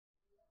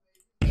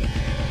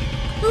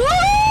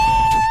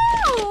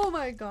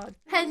god.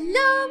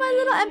 Hello my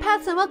little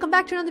empaths and welcome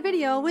back to another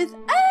video with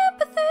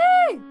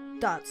Empathy!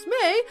 That's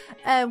me,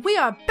 and we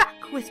are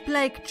back with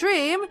Blake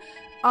Dream.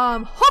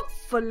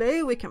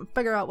 Hopefully we can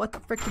figure out what the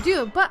frick to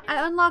do, but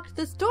I unlocked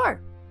this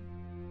door.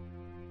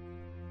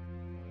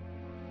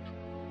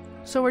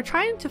 So we're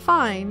trying to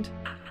find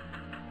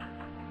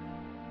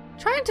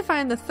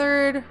the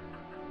third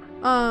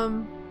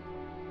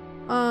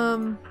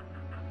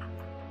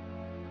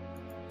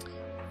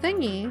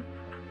thingy.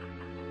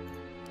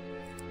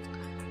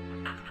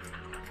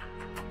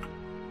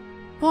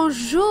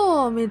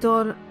 Bonjour,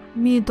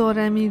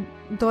 Midoridomi?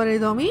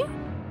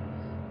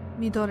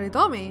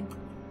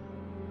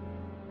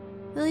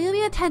 Will you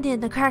be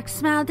attending the crack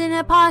smile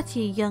dinner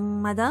party,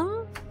 young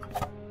madam?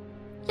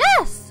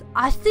 Yes,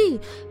 I see,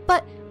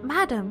 but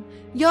madam,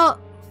 your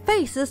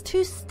face is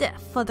too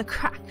stiff for the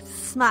cracked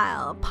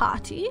smile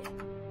party.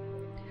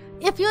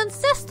 If you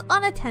insist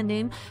on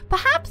attending,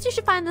 perhaps you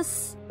should find the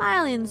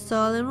smiling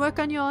soul and work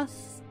on your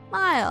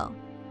smile.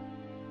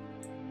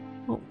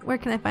 Well, where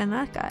can I find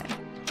that guy?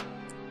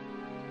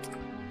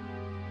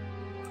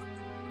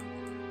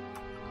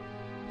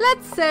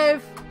 Let's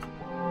save.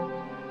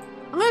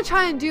 I'm gonna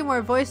try and do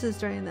more voices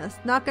during this.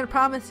 Not gonna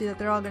promise you that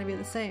they're all gonna be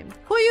the same.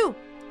 Who are you?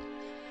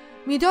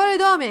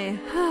 Midoridomi.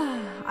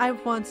 I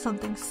want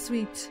something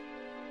sweet.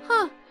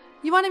 Huh.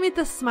 You want to meet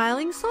the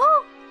smiling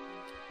soul?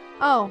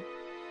 Oh.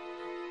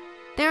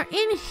 They're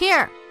in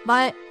here,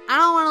 but I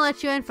don't want to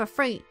let you in for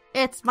free.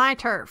 It's my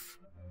turf.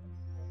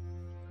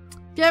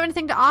 Do you have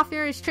anything to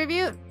offer as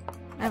tribute?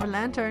 I have a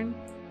lantern.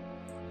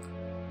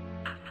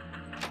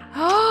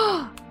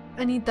 Oh,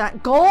 I need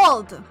that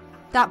gold.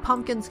 That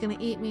pumpkin's gonna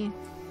eat me.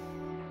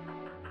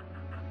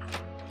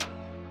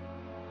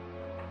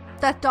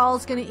 That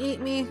doll's gonna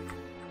eat me.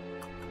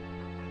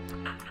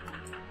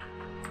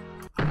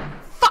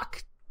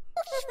 Fuck!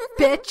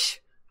 Bitch!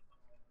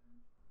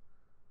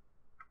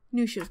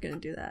 Knew she was gonna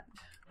do that.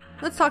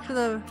 Let's talk to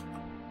the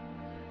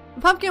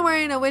pumpkin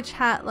wearing a witch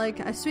hat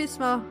like a sweet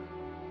smell.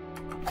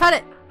 Cut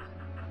it!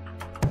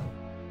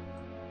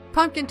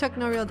 Pumpkin took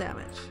no real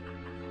damage.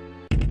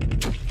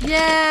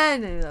 Yeah, I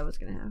knew that was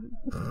gonna happen.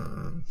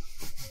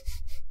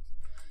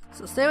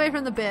 So stay away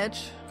from the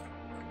bitch.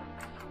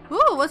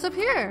 Ooh, what's up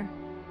here?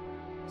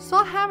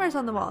 Small hammers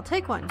on the wall.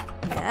 Take one.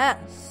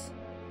 Yes.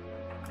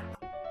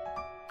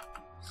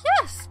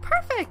 Yes,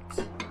 perfect.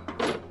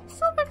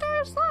 Silver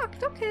door is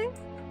locked. Okay.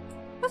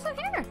 What's in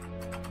here?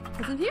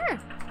 What's in here?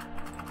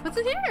 What's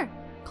in here?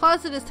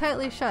 Closet is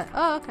tightly shut.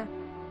 Oh, okay.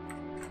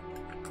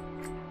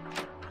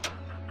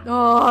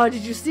 Oh,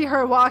 did you see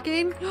her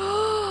walking?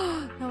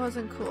 That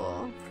wasn't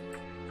cool.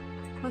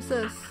 What's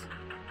this?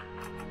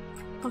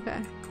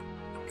 Okay.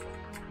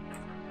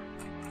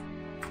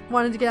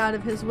 Wanted to get out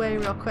of his way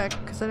real quick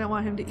because I didn't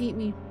want him to eat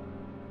me.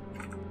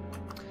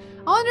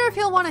 I wonder if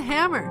he'll want a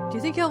hammer. Do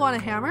you think he'll want a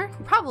hammer?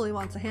 He probably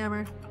wants a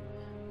hammer.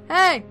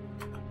 Hey!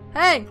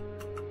 Hey!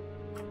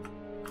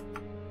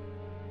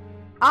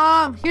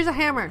 Here's a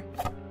hammer.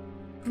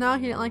 No,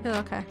 he didn't like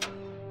that? Okay.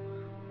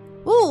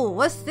 Ooh,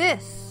 what's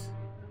this?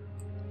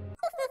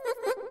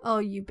 Oh,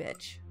 you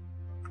bitch.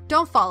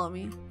 Don't follow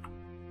me.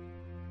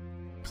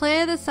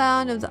 Play the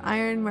sound of the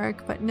iron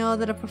mark, but know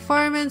that a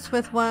performance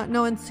with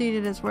no one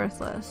seated is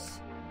worthless.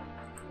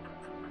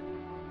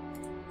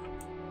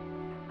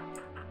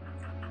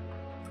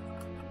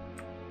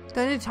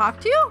 Do I need to talk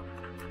to you?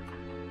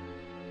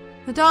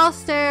 The doll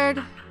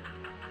stared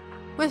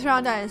with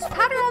round eyes.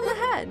 Pat her on the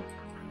head.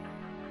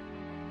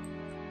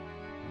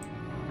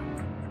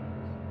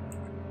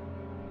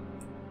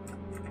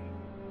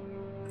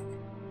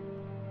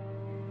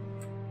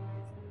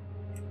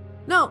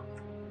 No.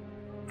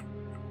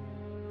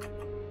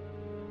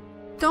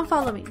 Don't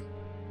follow me.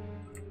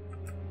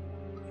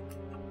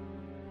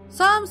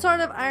 Some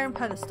sort of iron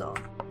pedestal.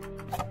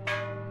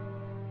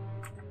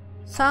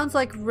 Sounds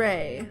like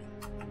Ray.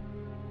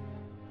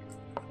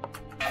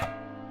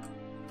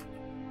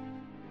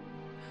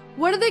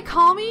 What do they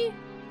call me?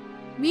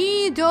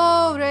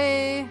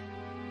 Midori.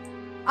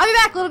 I'll be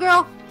back, little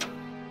girl.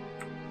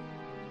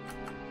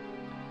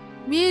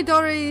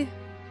 Midoridomi.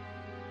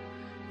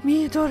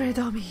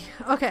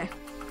 Okay.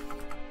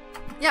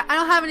 Yeah, I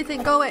don't have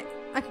anything. Go away.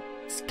 I can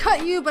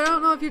cut you, but I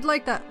don't know if you'd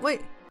like that.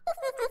 Wait.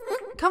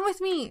 Come with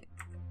me.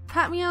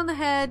 Pat me on the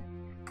head.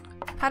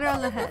 Pat her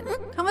on the head.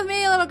 Come with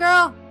me, little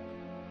girl.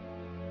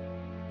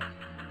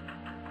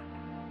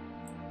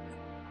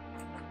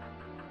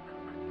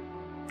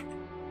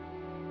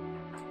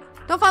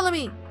 Don't follow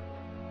me.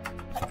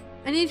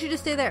 I need you to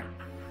stay there.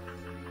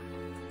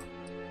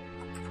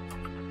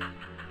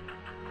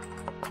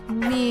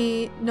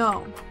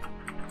 No.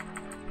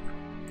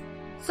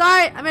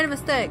 Sorry, I made a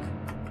mistake.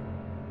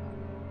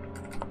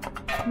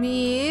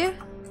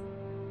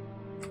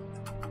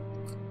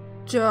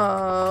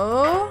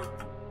 Joe,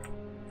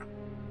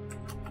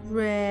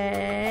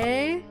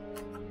 Ray,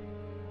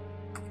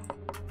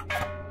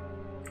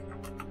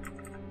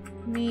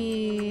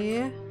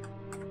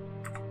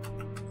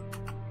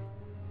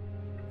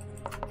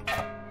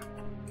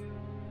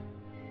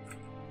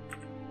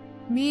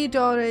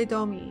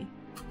 Midoridomi.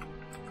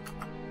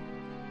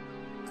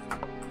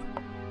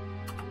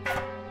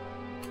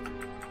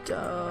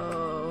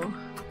 Do.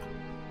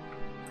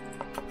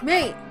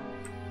 Me.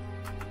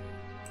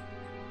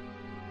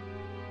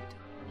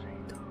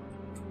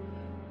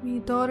 Mi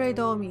do re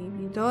do mi.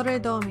 Mi do re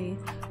do mi.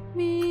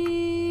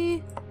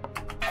 Mi.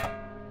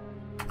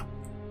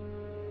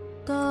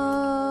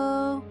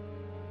 Do.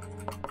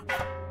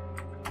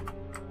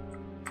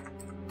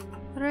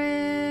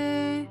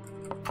 Re.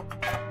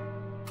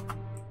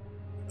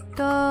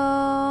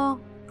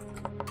 Do.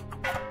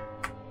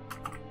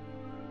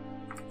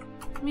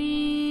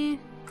 Mi.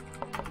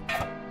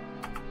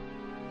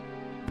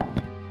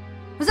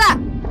 What's that?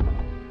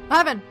 What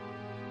happened?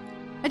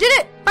 I did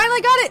it!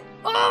 Finally got it!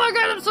 Oh my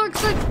god, I'm so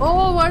excited!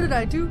 Oh, what did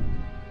I do?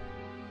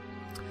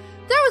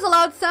 There was a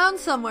loud sound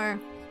somewhere.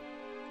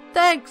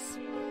 Thanks.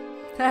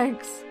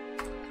 Thanks.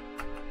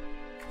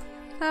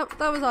 That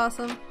was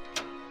awesome.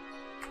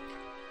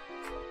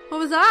 What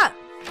was that?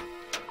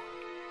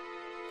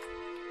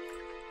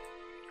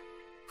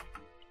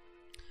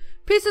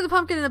 Piece of the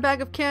pumpkin and a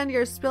bag of candy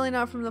are spilling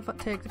out from the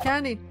take the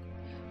candy.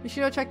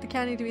 Mishiro checked the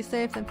candy to be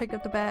safe, then picked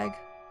up the bag.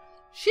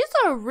 She's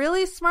a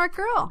really smart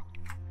girl.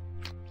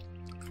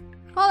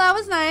 Well, that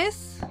was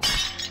nice.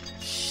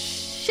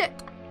 Shit.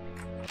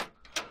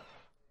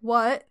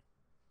 What?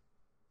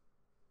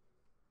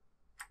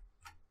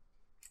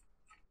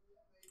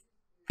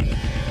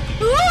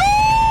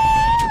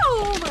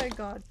 Oh my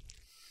god.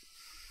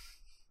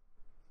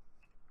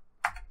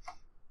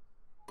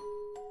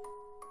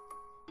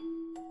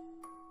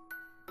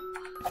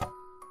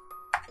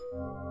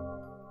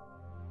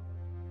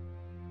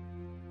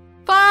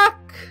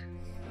 Fuck!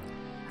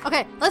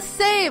 Okay, let's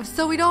save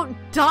so we don't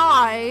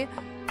die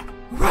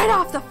right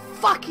off the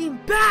fucking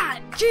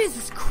bat!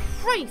 Jesus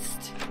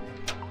Christ!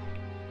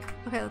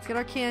 Okay, let's get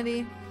our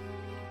candy.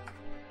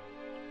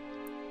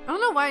 I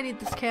don't know why I need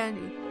this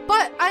candy,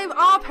 but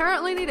I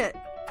apparently need it.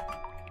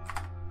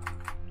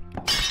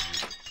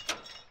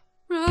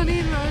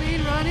 Running,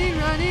 running, running,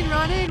 running,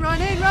 running,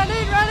 running,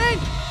 running, running!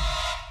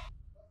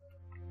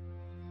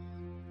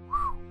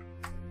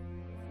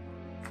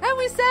 And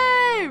we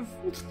save!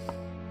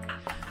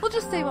 We'll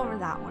just save over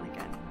that one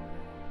again.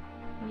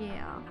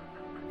 Yeah.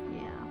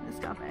 Yeah, this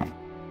cafe.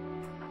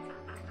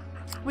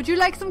 Would you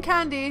like some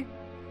candy?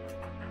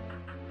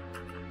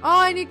 Oh,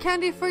 I need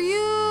candy for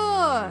you!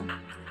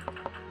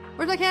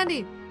 Where's my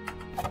candy?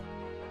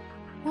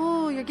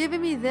 Oh, you're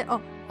giving me this.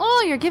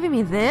 Oh, you're giving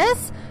me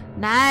this?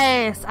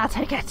 Nice, I'll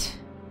take it.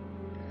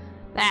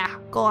 There,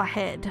 go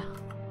ahead.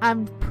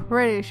 I'm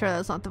pretty sure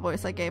that's not the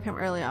voice I gave him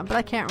early on, but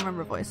I can't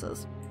remember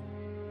voices.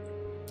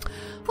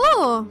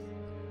 Oh,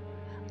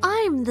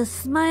 I'm the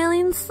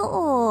smiling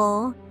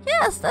soul.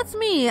 Yes, that's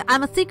me.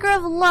 I'm a seeker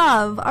of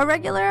love, a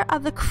regular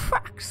of the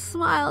cracked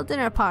smile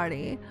dinner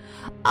party.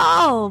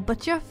 Oh,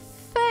 but your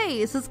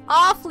face is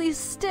awfully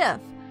stiff.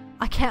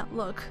 I can't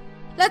look.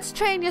 Let's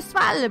train your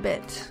smile a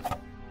bit.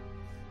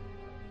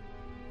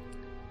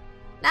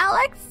 Now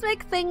let's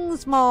make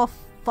things more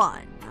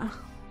fun.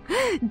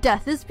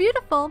 Death is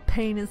beautiful,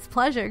 pain is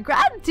pleasure,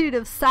 gratitude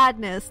of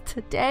sadness.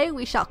 Today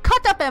we shall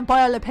cut up and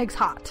boil a pig's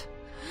heart.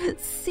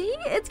 See,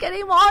 it's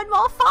getting more and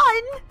more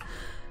fun.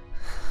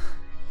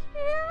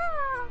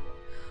 Yeah.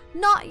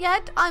 Not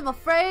yet, I'm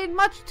afraid.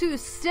 Much too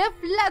stiff.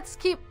 Let's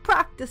keep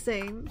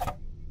practicing.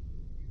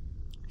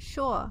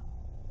 Sure.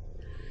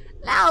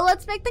 Now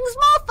let's make things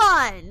more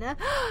fun.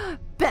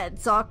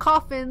 Beds are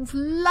coffins,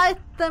 light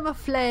them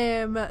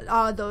aflame.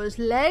 Are those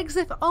legs?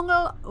 If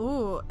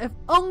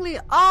only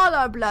all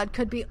our blood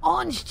could be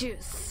orange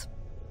juice.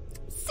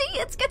 See,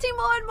 it's getting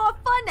more and more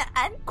fun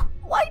and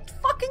quite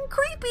fucking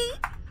creepy.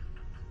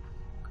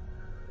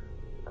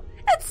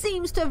 It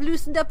seems to have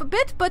loosened up a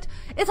bit, but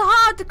it's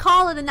hard to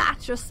call it a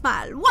natural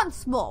smile.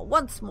 Once more,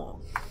 once more.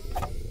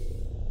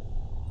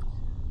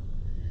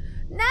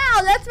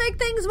 Now let's make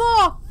things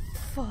more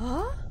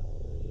fun.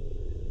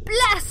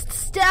 Blessed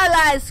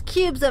sterilized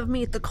cubes of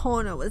meat. The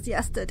corner was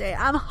yesterday.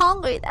 I'm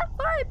hungry,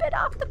 therefore I bit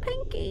off the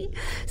pinky.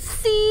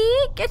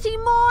 See,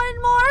 getting more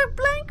and more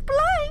blank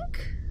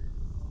blank.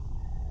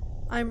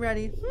 I'm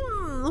ready.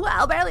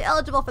 Well, barely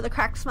eligible for the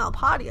cracked smile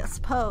party, I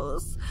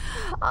suppose.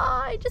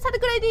 I just had a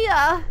good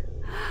idea.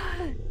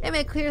 It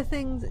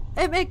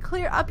may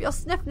clear up your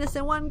sniffness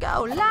in one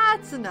go.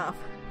 That's enough.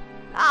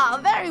 Ah,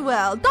 very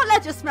well. Don't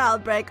let your smile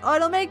break, or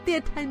it'll make the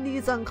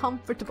attendees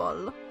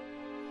uncomfortable.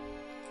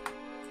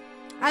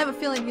 I have a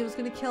feeling he was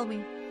going to kill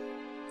me.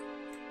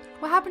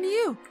 What happened to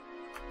you?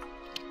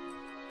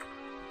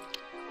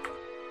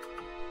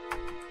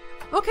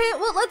 Okay,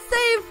 well, let's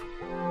save.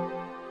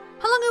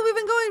 How long have we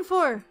been going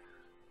for?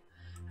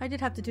 I did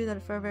have to do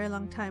that for a very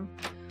long time.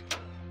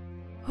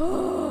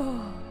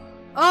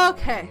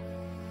 Okay.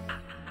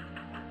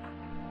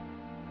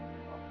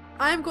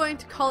 I'm going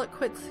to call it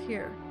quits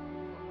here.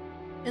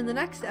 In the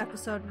next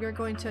episode, we're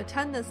going to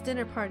attend this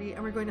dinner party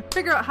and we're going to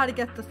figure out how to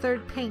get the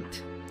third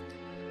paint.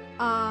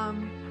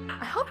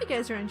 I hope you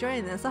guys are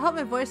enjoying this. I hope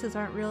my voices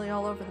aren't really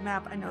all over the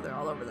map. I know they're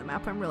all over the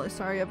map. I'm really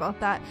sorry about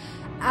that.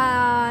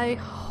 I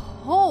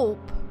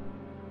hope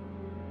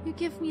you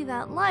give me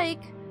that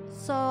like,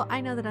 So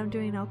I know that I'm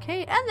doing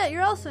okay and that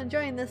you're also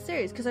enjoying this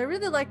series because I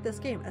really like this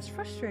game. As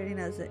frustrating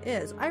as it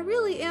is, I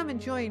really am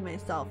enjoying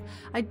myself.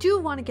 I do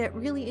want to get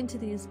really into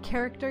these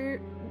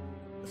character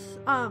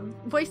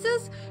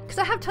voices because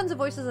I have tons of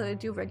voices that I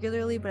do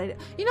regularly, but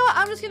you know what,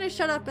 I'm just gonna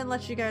shut up and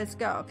let you guys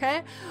go.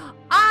 Okay,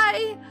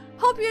 I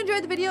hope you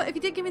enjoyed the video. If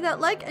you did, give me that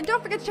like, and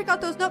don't forget to check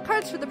out those note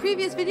cards for the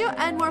previous video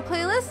and more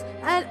playlists,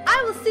 and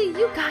I will see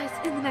you guys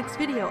in the next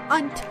video.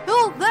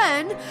 Until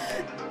then,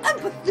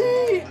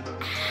 empathy.